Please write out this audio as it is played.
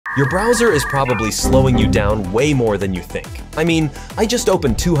Your browser is probably slowing you down way more than you think. I mean, I just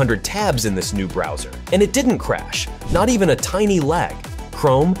opened 200 tabs in this new browser, and it didn't crash, not even a tiny lag.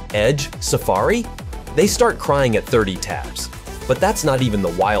 Chrome, Edge, Safari? They start crying at 30 tabs. But that's not even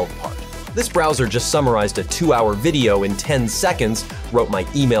the wild part. This browser just summarized a 2-hour video in 10 seconds, wrote my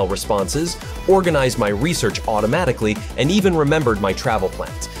email responses, organized my research automatically, and even remembered my travel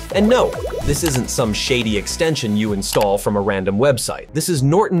plans. And no, this isn't some shady extension you install from a random website. This is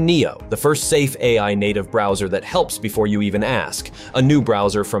Norton Neo, the first safe AI native browser that helps before you even ask. A new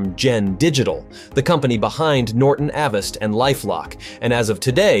browser from Gen Digital, the company behind Norton Avast and LifeLock. And as of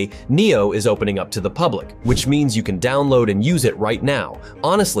today, Neo is opening up to the public, which means you can download and use it right now.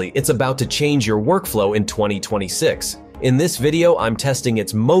 Honestly, it's about to change your workflow in 2026. In this video, I'm testing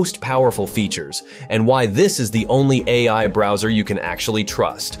its most powerful features and why this is the only AI browser you can actually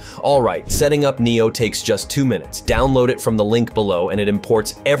trust. Alright, setting up Neo takes just 2 minutes. Download it from the link below and it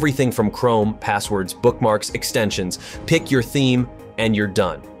imports everything from Chrome, passwords, bookmarks, extensions. Pick your theme and you're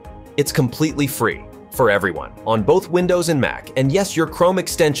done. It's completely free for everyone on both Windows and Mac. And yes, your Chrome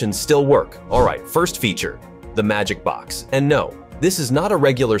extensions still work. Alright, first feature, the magic box. And no, this is not a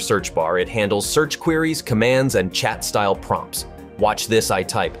regular search bar. It handles search queries, commands, and chat-style prompts. Watch this, I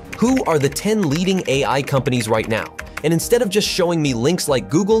type, who are the 10 leading AI companies right now? And instead of just showing me links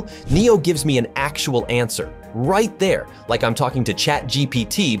like Google, Neo gives me an actual answer. Right there, like I'm talking to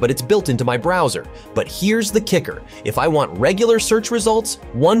ChatGPT, but it's built into my browser. But here's the kicker. If I want regular search results,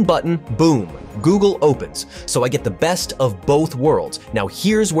 one button, boom, Google opens. So I get the best of both worlds. Now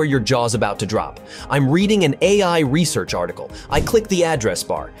here's where your jaw's about to drop. I'm reading an AI research article. I click the address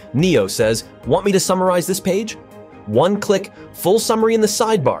bar. Neo says, want me to summarize this page? One click, full summary in the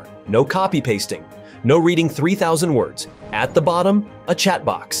sidebar. No copy pasting. No reading 3,000 words. At the bottom, a chat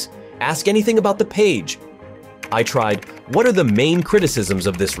box. Ask anything about the page. I tried, what are the main criticisms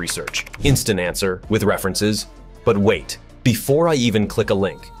of this research? Instant answer with references. But wait, before I even click a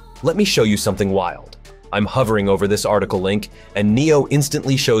link, let me show you something wild. I'm hovering over this article link and Neo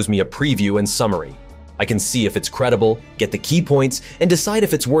instantly shows me a preview and summary. I can see if it's credible, get the key points, and decide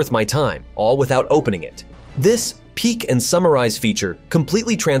if it's worth my time, all without opening it. This peek and summarize feature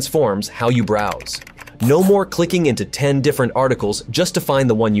completely transforms how you browse. No more clicking into 10 different articles just to find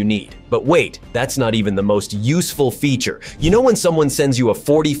the one you need. But wait, that's not even the most useful feature. You know when someone sends you a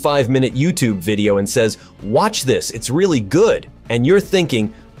 45-minute YouTube video and says, watch this, it's really good, and you're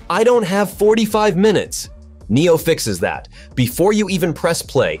thinking, I don't have 45 minutes. Neo fixes that. Before you even press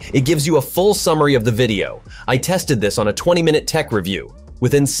play, it gives you a full summary of the video. I tested this on a 20-minute tech review.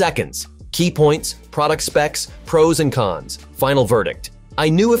 Within seconds, key points, product specs, pros and cons, final verdict. I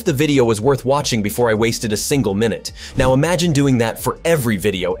knew if the video was worth watching before I wasted a single minute. Now imagine doing that for every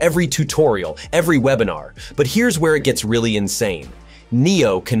video, every tutorial, every webinar. But here's where it gets really insane.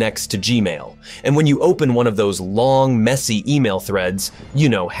 Neo connects to Gmail. And when you open one of those long, messy email threads, you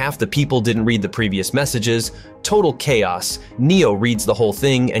know, half the people didn't read the previous messages, total chaos, Neo reads the whole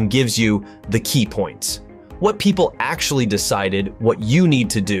thing and gives you the key points. What people actually decided, what you need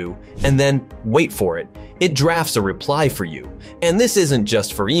to do, and then, wait for it, it drafts a reply for you. And this isn't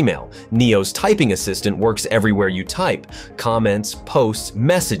just for email. Neo's typing assistant works everywhere you type. Comments, posts,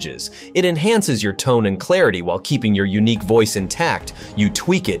 messages. It enhances your tone and clarity while keeping your unique voice intact. You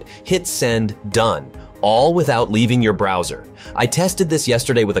tweak it, hit send, done. All without leaving your browser. I tested this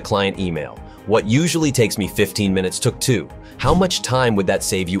yesterday with a client email. What usually takes me 15 minutes took 2. How much time would that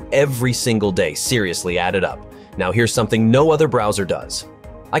save you every single day? Seriously, add it up. Now here's something no other browser does.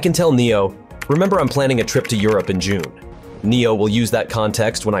 I can tell Neo, remember I'm planning a trip to Europe in June. Neo will use that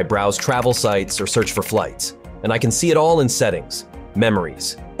context when I browse travel sites or search for flights. And I can see it all in settings,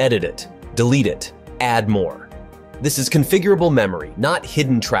 memories, edit it, delete it, add more. This is configurable memory, not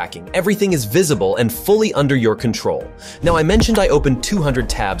hidden tracking. Everything is visible and fully under your control. Now I mentioned I opened 200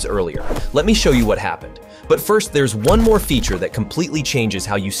 tabs earlier. Let me show you what happened. But first, there's one more feature that completely changes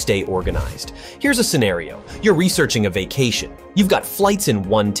how you stay organized. Here's a scenario. You're researching a vacation. You've got flights in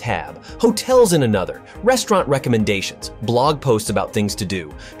one tab, hotels in another, restaurant recommendations, blog posts about things to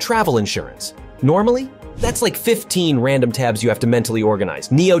do, travel insurance. Normally, that's like 15 random tabs you have to mentally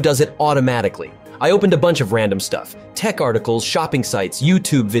organize. Neo does it automatically. I opened a bunch of random stuff. Tech articles, shopping sites,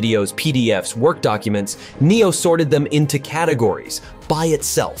 YouTube videos, PDFs, work documents. Neo sorted them into categories by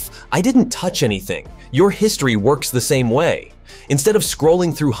itself. I didn't touch anything. Your history works the same way. Instead of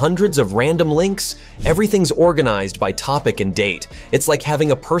scrolling through hundreds of random links, everything's organized by topic and date. It's like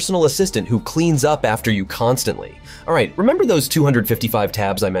having a personal assistant who cleans up after you constantly. All right, remember those 255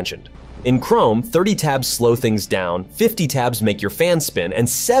 tabs I mentioned? In Chrome, 30 tabs slow things down, 50 tabs make your fan spin, and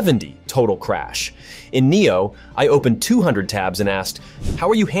 70 total crash. In Neo, I opened 200 tabs and asked, "How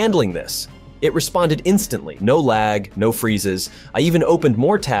are you handling this?" It responded instantly, no lag, no freezes. I even opened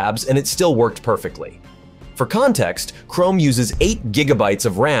more tabs and it still worked perfectly. For context, Chrome uses 8 gigabytes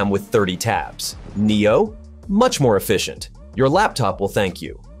of RAM with 30 tabs. Neo? Much more efficient. Your laptop will thank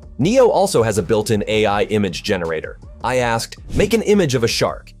you. Neo also has a built-in AI image generator. I asked, "Make an image of a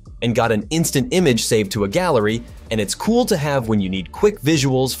shark," and got an instant image saved to a gallery, and it's cool to have when you need quick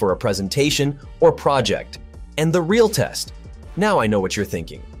visuals for a presentation or project. And the real test. Now I know what you're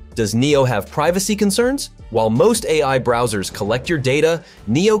thinking. Does Neo have privacy concerns? While most AI browsers collect your data,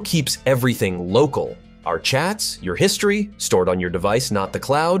 Neo keeps everything local. Our chats, your history, stored on your device, not the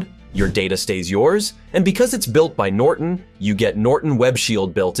cloud. Your data stays yours, and because it's built by Norton, you get Norton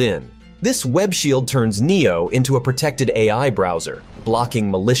WebShield built in. This WebShield turns Neo into a protected AI browser, blocking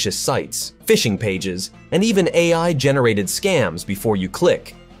malicious sites, phishing pages, and even AI-generated scams before you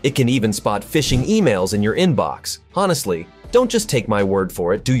click. It can even spot phishing emails in your inbox. Honestly, don't just take my word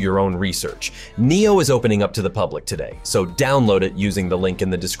for it, do your own research. Neo is opening up to the public today, so download it using the link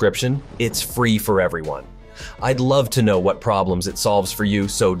in the description. It's free for everyone. I'd love to know what problems it solves for you,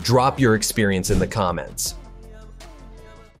 so drop your experience in the comments.